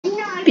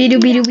No,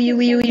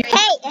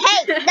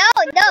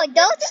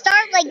 don't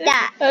start like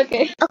that.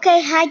 Okay.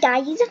 Okay, hi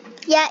guys.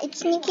 Yeah,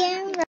 it's Nikki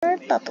and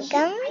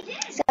Bubblegum.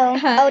 So,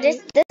 Hi. this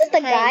is the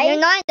guy. You're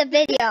not in the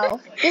video.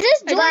 This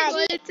is I just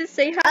wanted to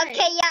say hi.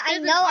 Okay, yeah, I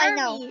There's know. an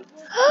army.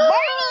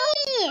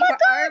 Barney!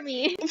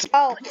 Army. It's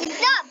not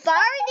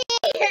Barney.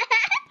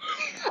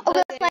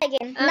 Okay, let's play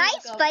again.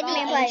 Nice funny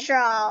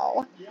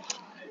intro.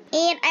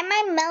 And I'm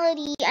on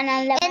Melody, and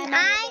I'm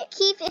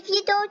Keith. If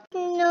you don't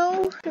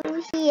know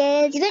who he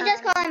is, you can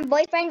just call him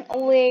boyfriend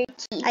or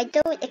Keith. I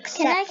don't accept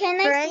Can I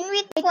friend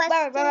request.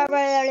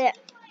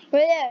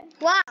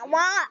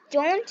 What?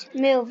 Don't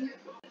move.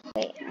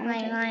 Wait,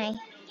 Why?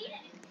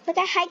 Look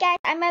at hi guys.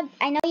 I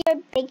know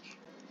you're big.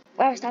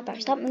 Wow, stop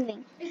moving. Stop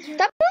moving.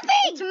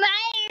 It's me.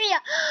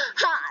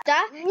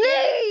 Stop. Me. You're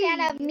a fan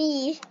of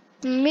me.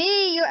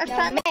 Me. You're a No,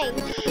 fan. me.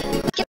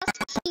 Just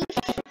Keith.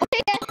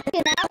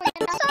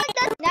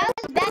 Now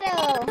it's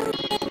battle.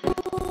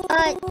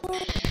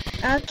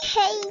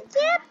 Okay.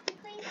 Yep.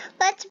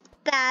 Let's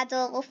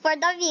battle for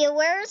the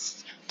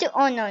viewers.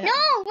 Oh no.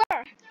 No,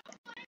 where?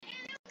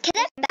 Can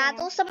I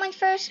battle someone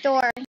first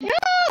or?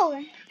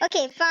 No.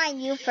 Okay, fine.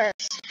 You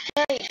first.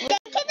 Then can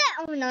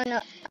I? Oh no.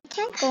 I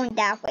can't go in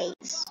that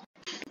ways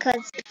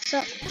because it's so.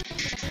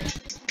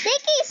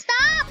 Nikki,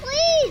 stop,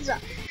 please.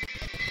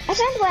 I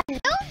found one.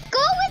 Don't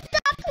go in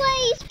that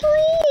place,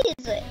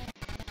 please.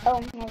 Oh,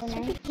 never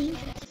mind.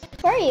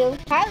 Where are you?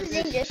 How is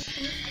dangerous?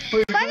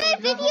 But my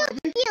video to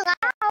be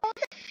loud.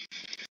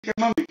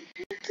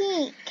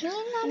 Nikki, can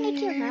you not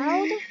make it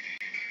loud?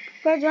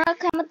 Where do you want to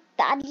come with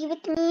daddy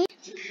with me?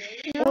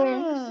 No.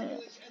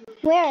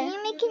 Where? Can you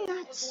make it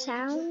not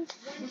sound?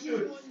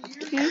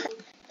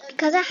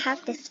 Because I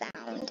have the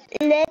sound.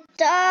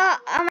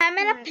 I'm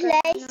gonna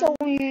play so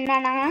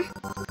Nana.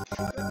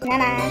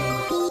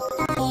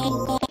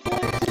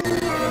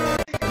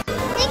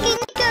 Nikki,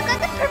 I got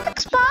the perfect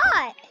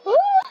spot. Ooh,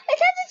 it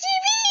has a TV.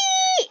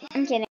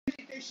 I'm kidding.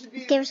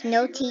 There's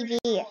no TV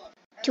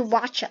to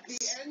watch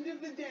us.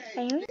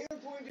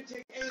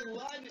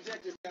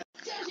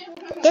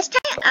 This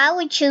time I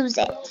would choose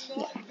it.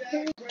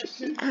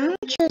 I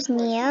would choose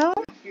Neo.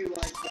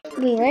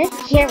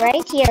 Here,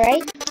 right? Here.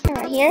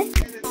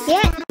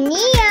 Yeah,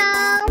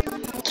 Neo.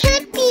 Can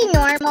it be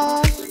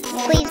normal?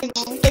 Please,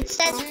 it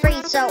says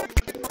free, so.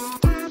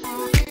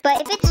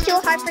 But if it's too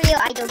hard for you,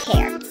 I don't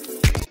care.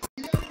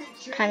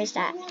 Promise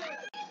that.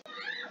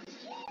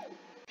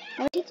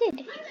 What you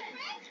did?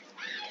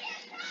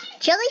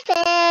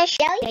 Jellyfish.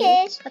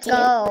 Let's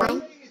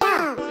go.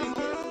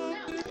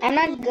 I'm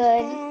not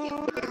good.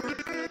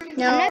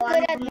 No, I'm not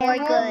good at more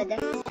normal. good.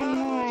 I'm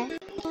not.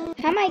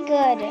 How am I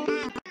good?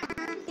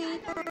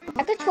 I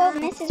got 12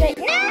 misses right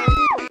now.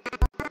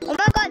 Oh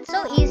my god, so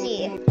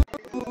easy.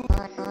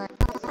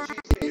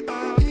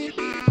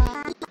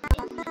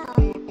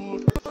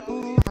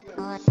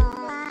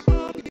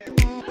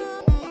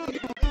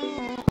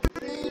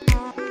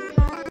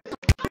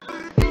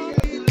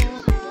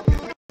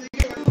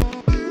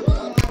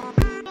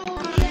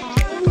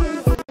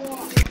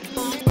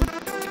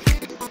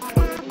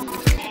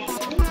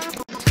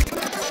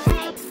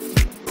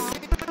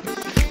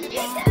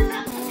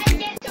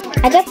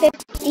 I got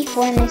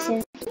 54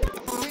 misses.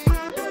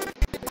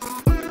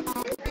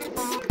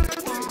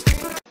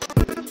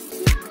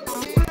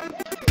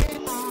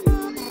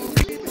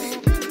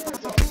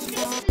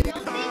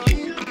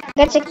 I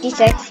got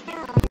 66.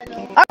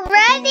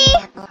 Already?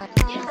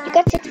 You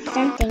got 60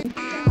 something.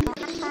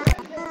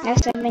 No,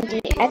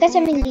 70. I got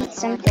 70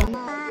 something.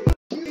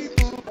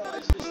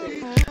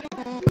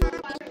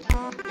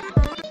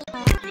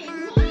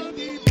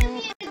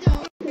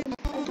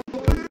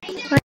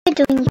 Why are you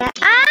doing that?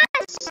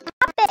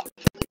 Stop it!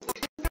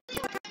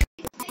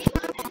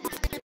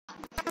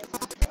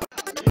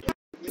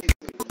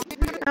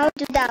 I'll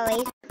do that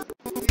later.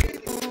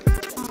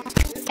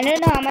 I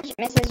don't know how much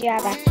misses you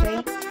have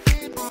actually.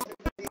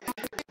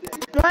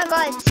 Oh my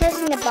god, it says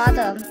in the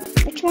bottom.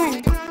 Which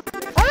one?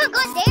 Oh my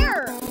god,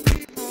 there!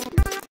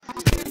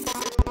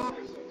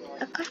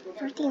 I got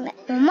 14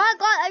 minutes. Oh my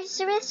god, are you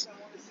serious?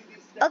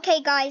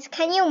 Okay guys,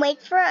 can you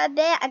wait for a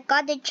bit? I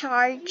got to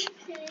charge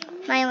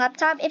my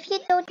laptop. If you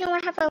don't know I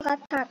have a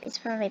laptop, it's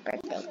for my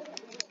birthday.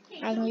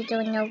 And you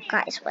don't know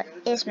guys what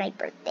is my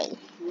birthday.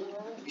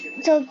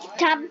 So do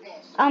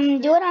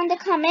it on the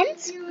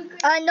comments.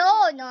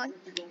 No.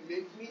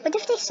 What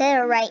if they said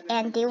it right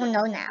and they will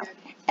know now?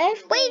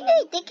 Wait,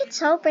 they can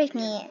celebrate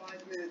me.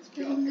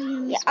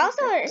 Yeah,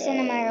 also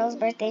Cinnamoro's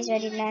birthday is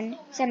already done.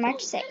 So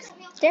March 6th.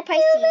 They're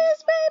Pisces.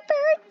 It's my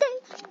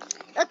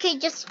birthday.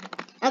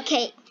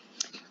 Okay.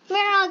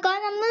 We're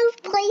gonna move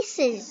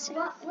places.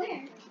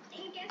 Where?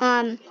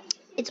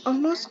 It's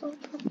almost over.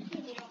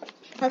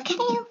 Okay,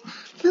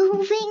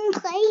 moving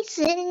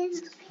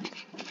places.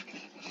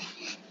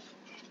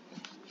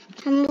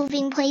 I'm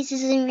moving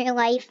places in real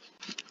life.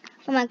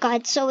 Oh my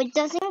god, so it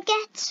doesn't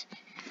get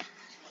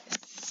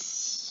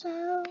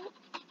so.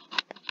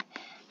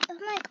 Oh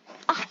my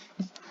god.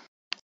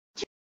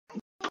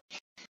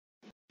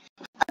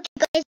 Okay,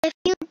 guys, if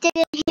you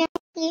didn't hear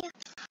me,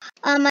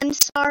 I'm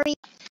sorry,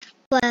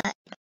 but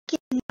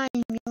it's not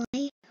in real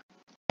life.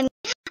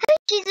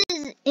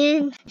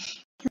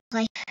 in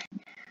life.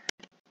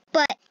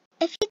 But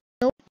if you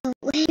don't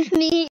believe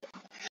me,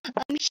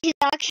 she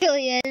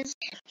actually is,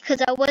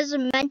 because I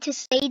wasn't meant to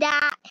say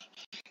that,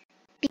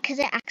 because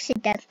I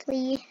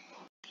accidentally.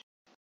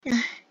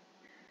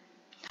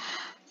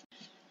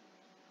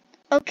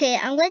 Okay,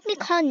 let me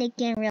call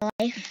Nikki in real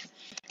life.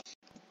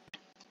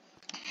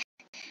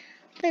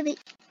 Wait.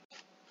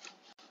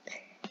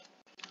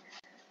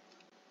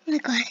 Oh my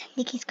god,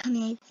 Nikki's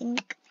coming, I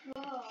think.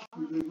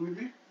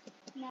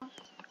 No.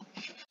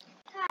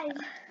 Hi.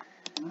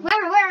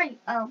 Where are you?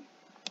 Oh.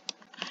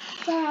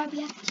 Where we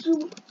have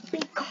to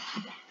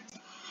record.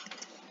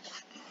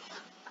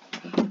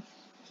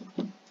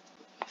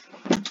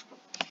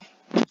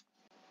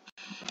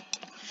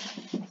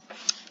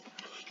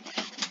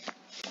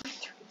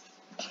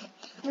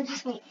 We'll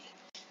just wait.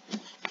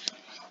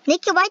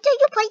 Nikki, why don't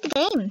you play the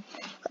game?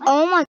 What?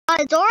 Oh my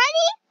god, it's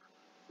already?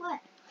 What?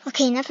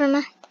 Okay, never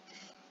mind.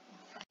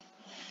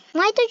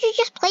 Why don't you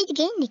just play the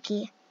game,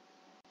 Nikki?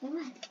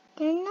 What?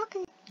 They're not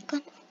gonna...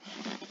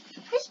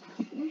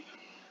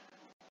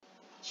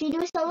 Should we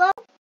do a solo?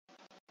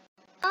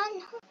 No.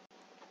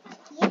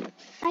 Yeah.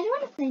 I don't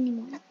want to play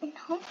anymore.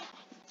 No.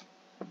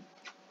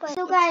 But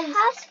so guys,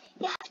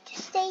 you have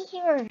to stay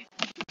here.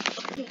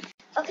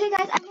 Okay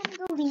guys, I'm gonna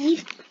go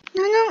leave.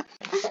 No,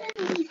 I'm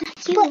gonna leave.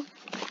 That's you.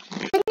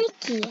 But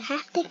Nikki, I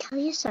have to tell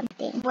you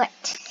something.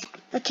 What?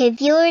 Okay,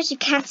 viewers, you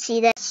can't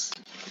see this.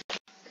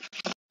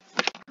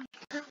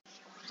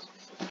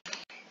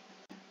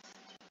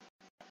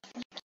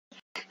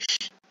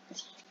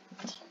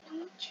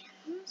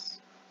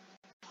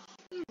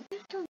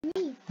 Don't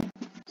leave.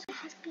 So it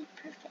has to be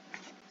perfect.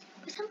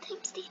 But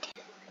sometimes they do.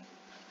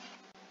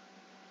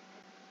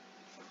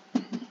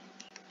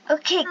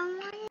 Okay. I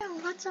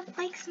want lots of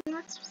likes and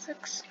lots of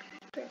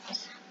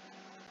subscribers.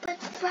 But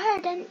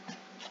then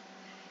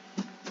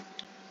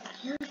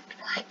you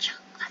watch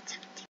lots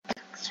of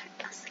TikToks or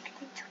else I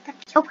can tell them.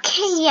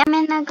 Okay,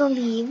 I'm gonna go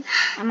leave.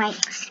 I might.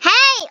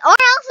 Hey, or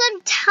else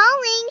I'm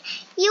telling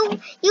you,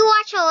 you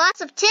watch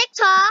lots of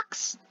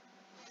TikToks.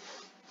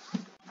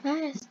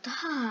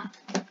 Stop.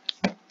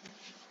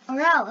 Or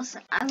else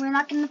we're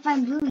not gonna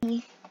find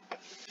Bluey.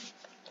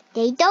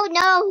 They don't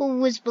know who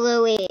was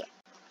Bluey.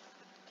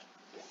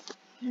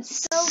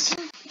 So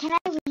can I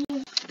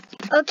leave?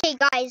 Okay,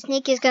 guys,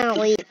 Nick is gonna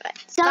leave.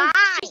 So bye.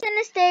 She's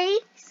gonna stay.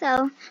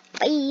 So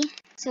bye.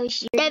 So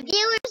the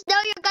viewers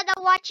know you're gonna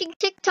watching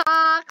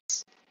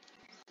TikToks.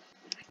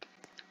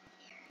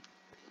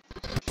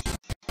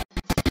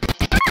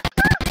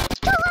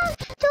 Too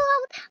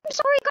loud. I'm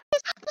sorry,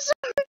 guys. I'm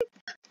sorry.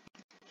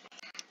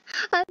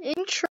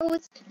 Intro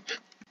is.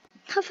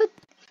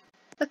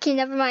 Okay,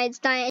 never mind.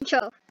 It's not an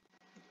intro.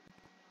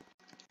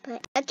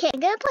 But okay, I'm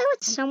gonna play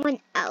with someone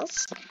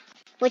else,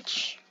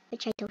 which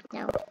I don't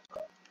know.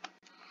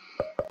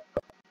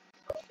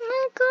 Oh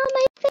my god,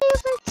 my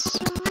favorite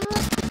song.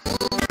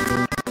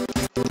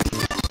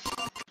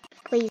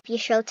 Please be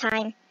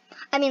Showtime.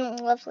 I mean,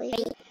 Lovely.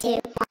 3,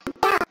 2,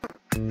 1.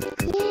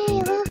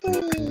 Yay,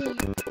 Lovely.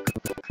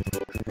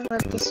 I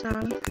love this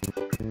song.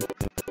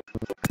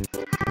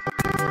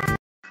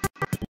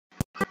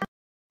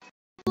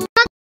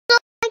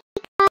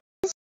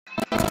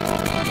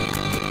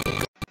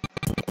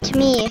 To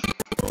me.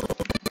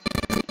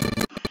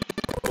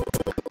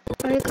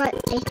 Oh, we got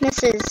 8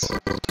 misses.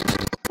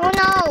 Oh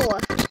no!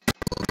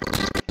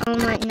 Oh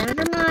my,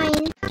 never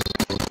mind.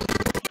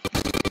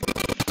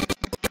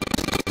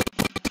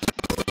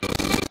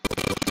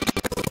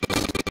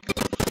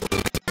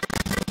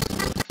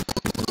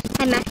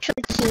 I'm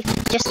actually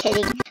Keith. Just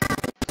kidding.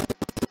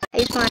 I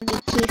just want to be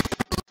Keith.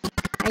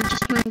 I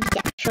just want to be the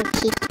actual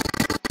Keith.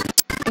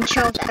 And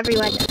show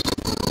everyone.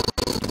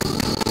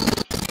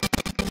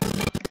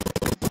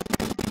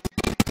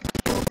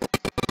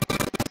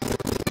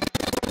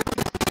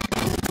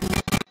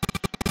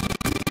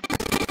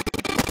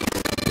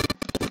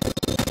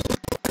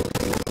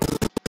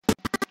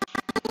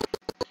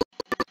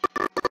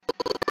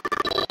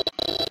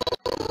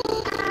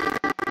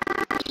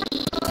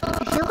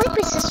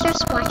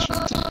 Sisters watching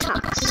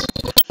TikToks.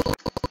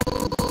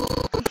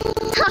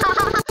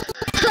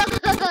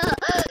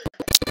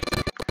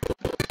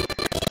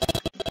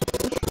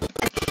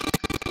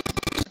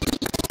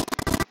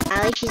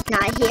 Alex, she's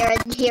not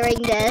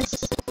hearing this.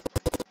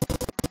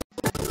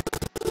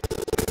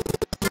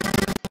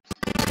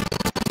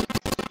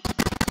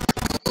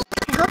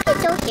 I hope you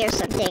don't hear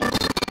something.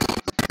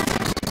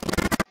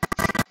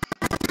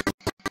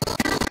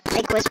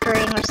 Like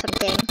whispering or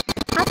something.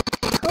 I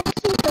hope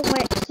you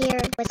don't hear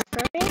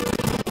whispering.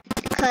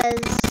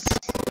 Because,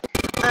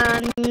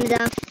 the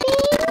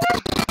thing...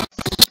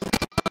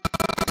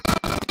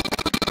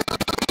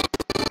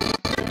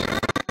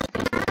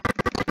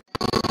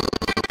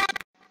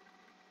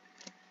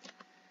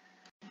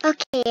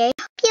 Okay, I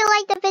hope you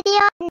liked the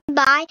video.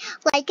 Bye,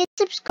 like and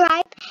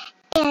subscribe,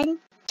 and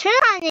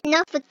turn on the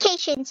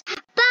notifications.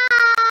 Bye!